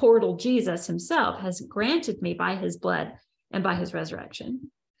the portal Jesus himself has granted me by his blood and by his resurrection.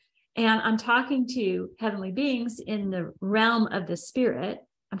 And I'm talking to heavenly beings in the realm of the spirit.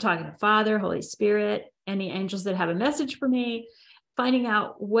 I'm talking to Father, Holy Spirit, any angels that have a message for me, finding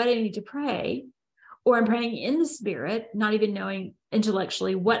out what I need to pray, or I'm praying in the spirit, not even knowing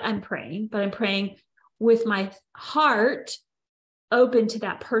intellectually what I'm praying, but I'm praying with my heart open to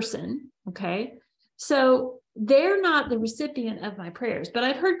that person. Okay. So they're not the recipient of my prayers, but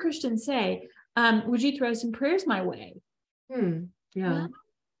I've heard Christians say, would you throw some prayers my way? Yeah. Well,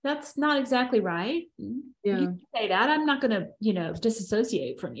 that's not exactly right. Yeah. You can say that. I'm not going to,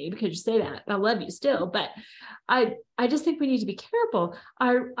 disassociate from you because you say that. I love you still, but I just think we need to be careful.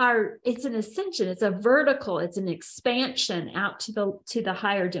 It's an ascension. It's a vertical. It's an expansion out to the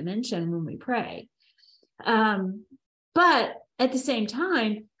higher dimension when we pray. But at the same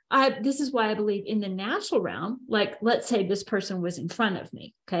time, this is why I believe in the natural realm, like let's say this person was in front of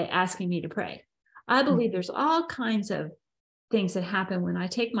me, okay, asking me to pray. I believe there's all kinds of things that happen when I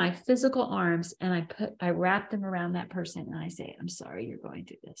take my physical arms and I wrap them around that person and I say, I'm sorry you're going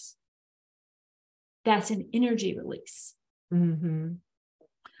through this. That's an energy release. Mm-hmm.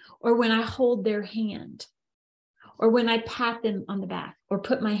 Or when I hold their hand, or when I pat them on the back, or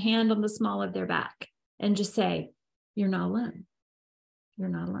put my hand on the small of their back and just say, you're not alone. You're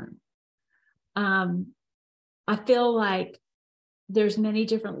not alone. I feel like there's many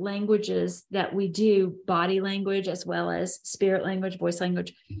different languages that we do, body language as well as spirit language, voice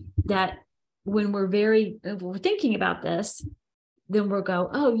language, that when we're thinking about this, then we'll go,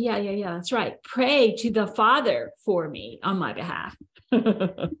 oh, yeah, that's right. Pray to the Father for me on my behalf.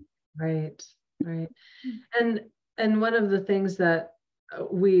 Right. And one of the things that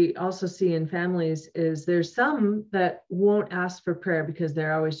we also see in families is there's some that won't ask for prayer because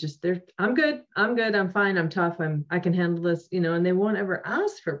they're always I'm good, I'm fine, I'm tough, I can handle this, and they won't ever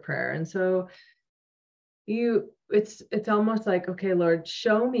ask for prayer. And so it's almost like, okay, Lord,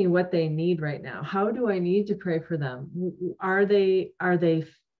 show me what they need right now. How do I need to pray for them? Are they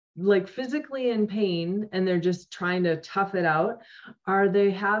like physically in pain and they're just trying to tough it out? Are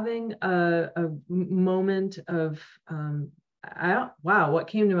they having a moment of wow, what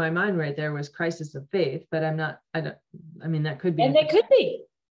came to my mind right there was crisis of faith, but that could be. And they could be.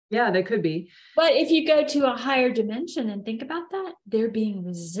 Yeah, they could be. But if you go to a higher dimension and think about that, they're being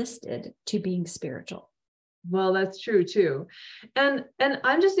resisted to being spiritual. Well, that's true too. And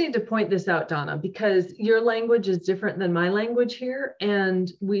I just need to point this out, Donna, because your language is different than my language here,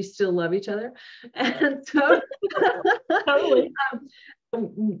 and we still love each other. And so totally.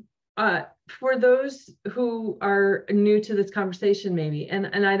 For those who are new to this conversation, maybe,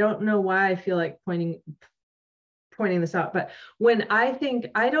 and I don't know why I feel like pointing pointing this out, but when I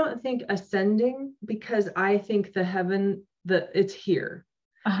don't think ascending, because I think the heaven, that it's here.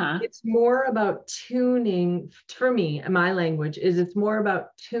 It's more about tuning, for me, my language is, it's more about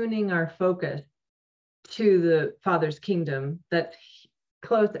tuning our focus to the Father's kingdom that's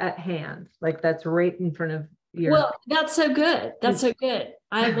close at hand, like that's right in front of your. Well, that's so good. That's so good.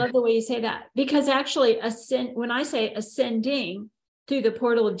 I love the way you say that, because actually when I say ascending through the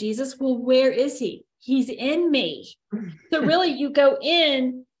portal of Jesus, well, where is he? He's in me. So really you go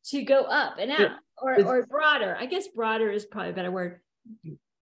in to go up and out, or broader. I guess broader is probably a better word.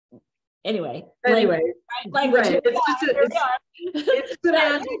 Anyway, language. Right. It's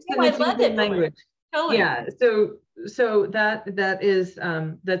semantics and it's using language. Totally. Yeah. So that is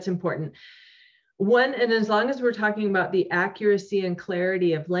that's important. And as long as we're talking about the accuracy and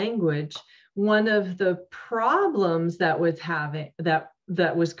clarity of language, one of the problems that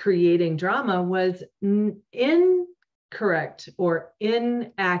was creating drama was incorrect or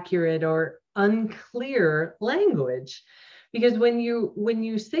inaccurate or unclear language. Because when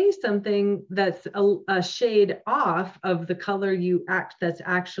you say something that's a shade off of the color that's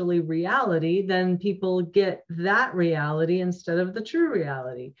actually reality, then people get that reality instead of the true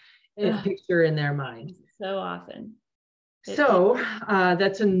reality picture in their mind. So often. So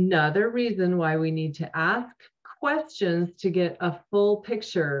that's another reason why we need to ask questions to get a full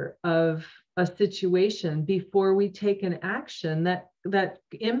picture of a situation before we take an action that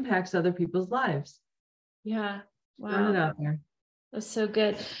impacts other people's lives. Yeah. Wow. Run it out there. That's so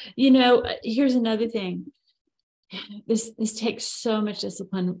good. Here's another thing. This takes so much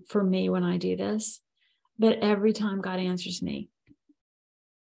discipline for me when I do this, but every time God answers me,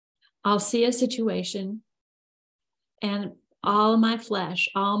 I'll see a situation and all my flesh,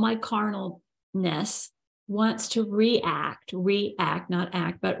 all my carnalness wants to react, not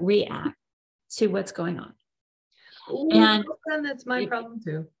act, but react to what's going on. Ooh, and that's my problem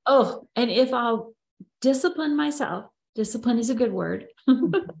too. Oh, and if I'll discipline myself, discipline is a good word.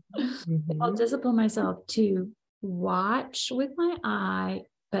 I'll discipline myself to watch with my eye,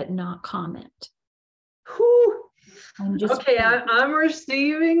 but not comment. Whew. I'm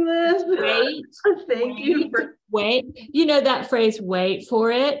receiving this. Wait. Thank you. Wait. You know that phrase, wait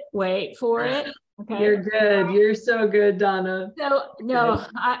for it. Okay. You're good. You're so good, Donna. No,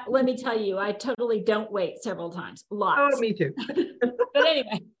 let me tell you, I totally don't wait several times. Lots. Oh, me too. But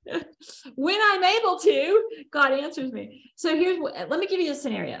anyway, when I'm able to, God answers me. So let me give you a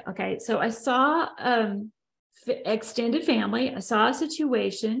scenario. Okay. So I saw extended family. I saw a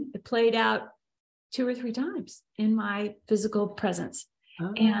situation. It played out 2 or 3 times in my physical presence.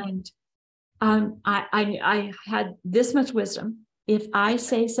 Oh. And I had this much wisdom. If I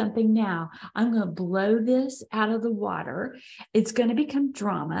say something now, I'm going to blow this out of the water. It's going to become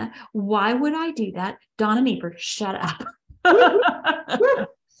drama. Why would I do that? Donna Nieper, shut up.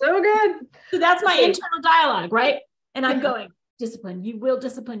 So good. So that's my internal dialogue, right? And I'm going, discipline. You will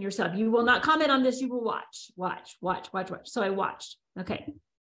discipline yourself. You will not comment on this. You will watch. So I watched. Okay.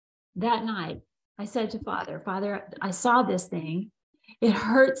 That night, I said to Father, I saw this thing. It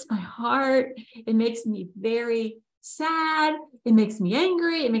hurts my heart. It makes me very sad. It makes me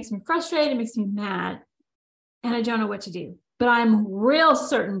angry. It makes me frustrated. It makes me mad. And I don't know what to do. But I'm real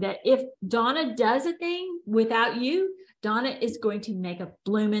certain that if Donna does a thing without you, Donna is going to make a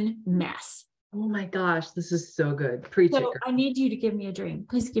blooming mess. Oh my gosh, this is so good. Preach it. I need you to give me a dream.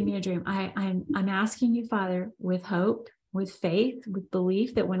 Please give me a dream. I'm asking you, Father, with hope, with faith, with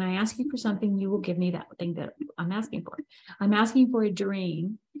belief that when I ask you for something, you will give me that thing that I'm asking for. I'm asking for a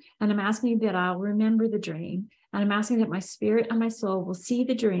dream, and I'm asking that I'll remember the dream, and I'm asking that my spirit and my soul will see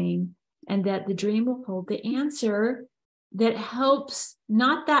the dream, and that the dream will hold the answer that helps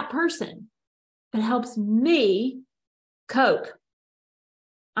not that person, but helps me cope.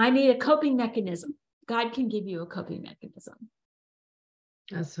 I need a coping mechanism. God can give you a coping mechanism.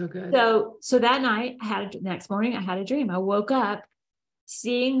 That's so good. So that night, next morning, I had a dream. I woke up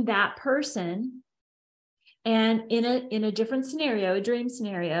seeing that person, and in a different scenario, a dream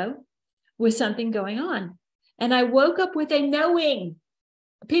scenario, with something going on. And I woke up with a knowing.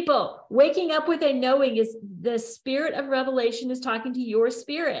 People, waking up with a knowing is the spirit of revelation is talking to your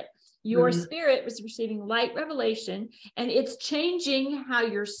spirit. Your spirit was receiving light revelation, and it's changing how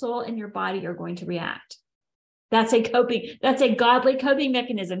your soul and your body are going to react. That's a godly coping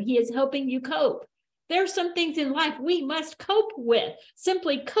mechanism. He is helping you cope. There are some things in life we must cope with.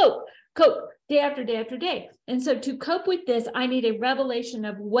 Simply cope day after day after day. And so to cope with this, I need a revelation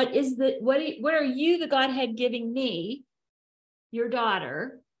of what are you, the Godhead, giving me, your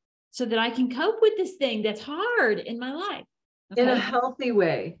daughter, so that I can cope with this thing that's hard in my life. Okay? In a healthy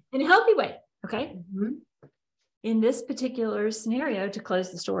way. In a healthy way. Okay. in this particular scenario, to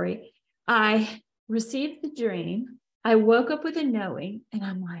close the story, I received the dream. I woke up with a knowing, and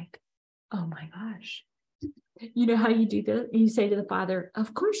I'm like, oh my gosh. You know how you do this? You say to the Father,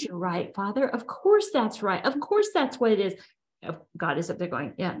 of course you're right, Father. Of course that's right. Of course that's what it is. God is up there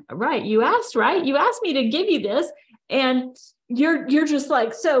going, yeah, right. You asked, right? You asked me to give you this. And you're just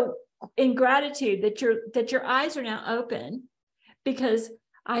like, so in gratitude that your eyes are now open, because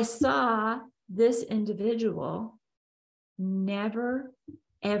I saw this individual never,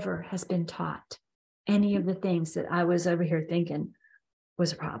 ever has been taught any of the things that I was over here thinking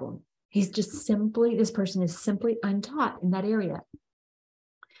was a problem. This person is simply untaught in that area.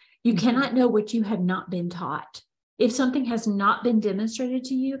 You cannot know what you have not been taught. If something has not been demonstrated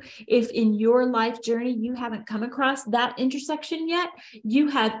to you, if in your life journey you haven't come across that intersection yet, you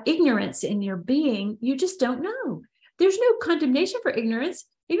have ignorance in your being, you just don't know. There's no condemnation for ignorance.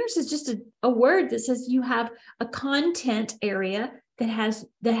 Ignorance is just a word that says you have a content area that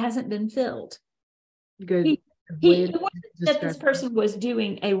hasn't been filled. Good. It wasn't that this person was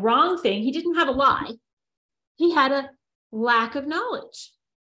doing a wrong thing. He didn't have a lie. He had a lack of knowledge.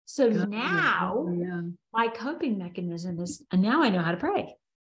 So now my coping mechanism is, and now I know how to pray.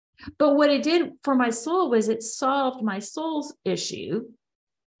 But what it did for my soul was it solved my soul's issue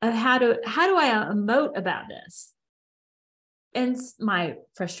of how do I emote about this? And my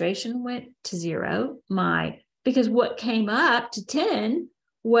frustration went to 0. Because what came up to 10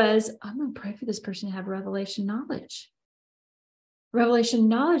 was, I'm going to pray for this person to have revelation knowledge. Revelation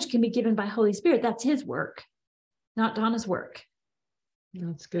knowledge can be given by Holy Spirit. That's his work, not Donna's work.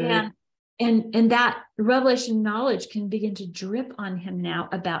 That's good. And that revelation knowledge can begin to drip on him now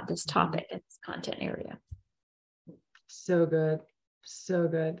about this topic and this content area. So good. So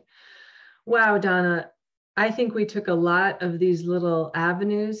good. Wow, Donna. I think we took a lot of these little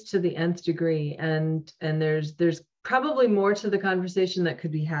avenues to the nth degree, and there's probably more to the conversation that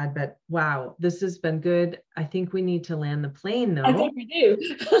could be had, but wow, this has been good. I think we need to land the plane though. I think we do.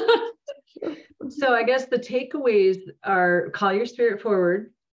 So I guess the takeaways are: call your spirit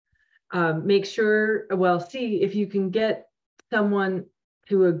forward. Make sure, see if you can get someone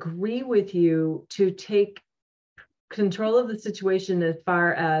to agree with you to take control of the situation, as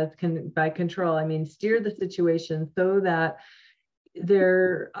far as by control, I mean steer the situation so that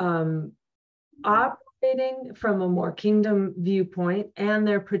they're operating from a more kingdom viewpoint and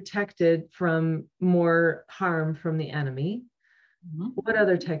they're protected from more harm from the enemy. What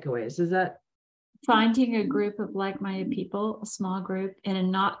other takeaways is that? Finding a group of like-minded people, a small group in a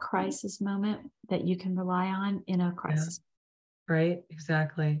not crisis moment that you can rely on in a crisis. Yeah. Right,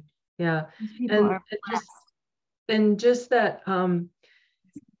 exactly. Yeah. And just that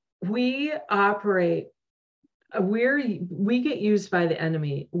we operate, we get used by the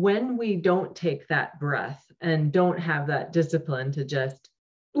enemy when we don't take that breath and don't have that discipline to just,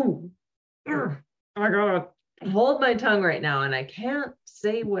 I gotta hold my tongue right now and I can't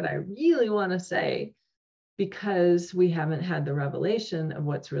say what I really want to say, because we haven't had the revelation of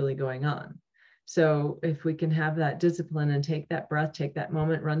what's really going on. So if we can have that discipline and take that breath, take that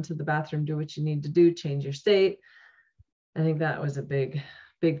moment, run to the bathroom, do what you need to do, change your state. I think that was a big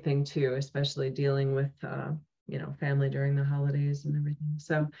thing too, especially dealing with, family during the holidays and everything.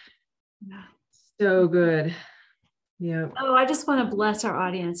 So, so good. Yeah. Oh, I just want to bless our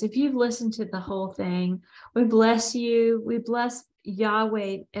audience. If you've listened to the whole thing, we bless you. We bless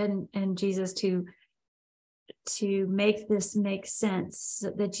Yahweh and Jesus to make this make sense,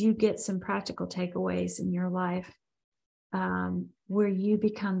 so that you get some practical takeaways in your life, where you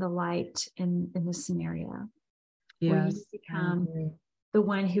become the light in this scenario. Yes. Where you become the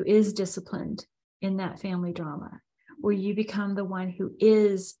one who is disciplined in that family drama, where you become the one who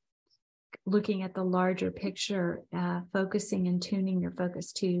is looking at the larger picture, focusing and tuning your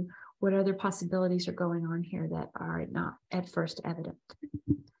focus to what other possibilities are going on here that are not at first evident.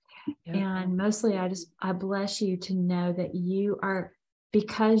 Yep. And mostly I bless you to know that you are,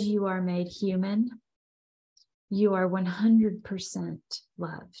 because you are made human, you are 100%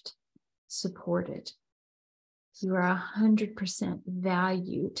 loved, supported. You are 100%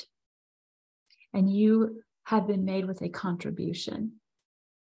 valued, and you have been made with a contribution.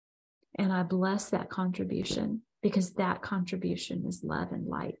 And I bless that contribution, because that contribution is love and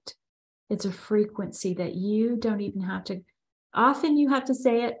light. It's a frequency that you don't even have to, often you have to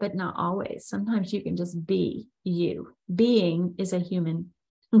say it, but not always. Sometimes you can just be you. Being is a human,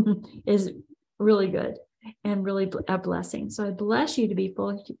 is really good and really a blessing. So I bless you to be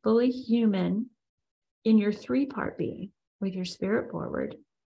fully human in your 3-part being, with your spirit forward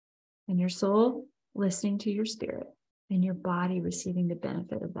and your soul listening to your spirit and your body receiving the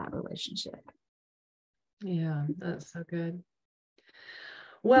benefit of that relationship. Yeah, that's so good.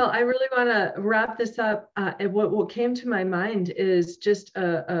 Well, I really want to wrap this up. And what came to my mind is just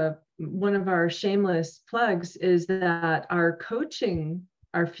one of our shameless plugs is that our coaching,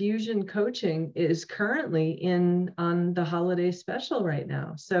 our fusion coaching, is currently in on the holiday special right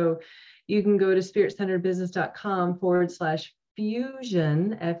now. So you can go to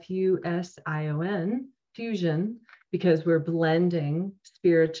spiritcenteredbusiness.com/fusion, FUSION, fusion, because we're blending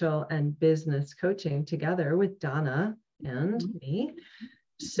spiritual and business coaching together with Donna and me.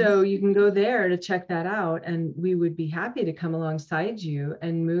 So you can go there to check that out, and we would be happy to come alongside you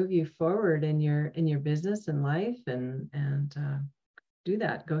and move you forward in your business and life, and do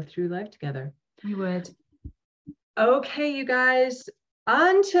that. Go through life together. We would. Okay, you guys.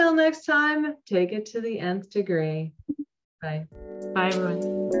 Until next time, take it to the nth degree. Bye. Bye,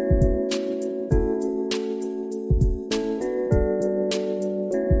 everyone.